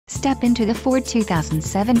step into the Ford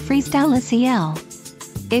 2007 Freestyle SEL.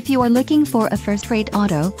 If you are looking for a first-rate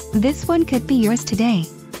auto, this one could be yours today.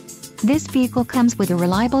 This vehicle comes with a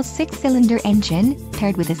reliable 6-cylinder engine,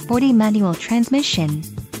 paired with a sporty manual transmission.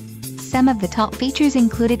 Some of the top features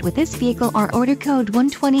included with this vehicle are Order Code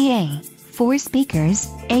 120A, 4 speakers,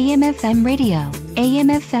 AM/FM radio,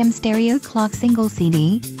 AM/FM stereo clock single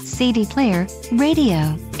CD, CD player,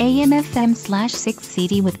 radio, AM/FM/6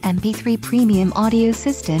 CD with MP3 Premium Audio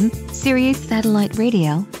System, SIRIUS Satellite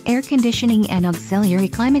Radio, air conditioning and auxiliary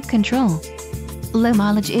climate control. Low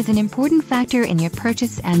mileage is an important factor in your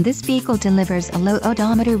purchase, and this vehicle delivers a low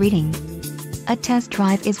odometer reading. A test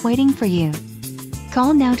drive is waiting for you.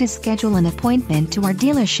 Call now to schedule an appointment to our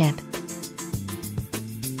dealership.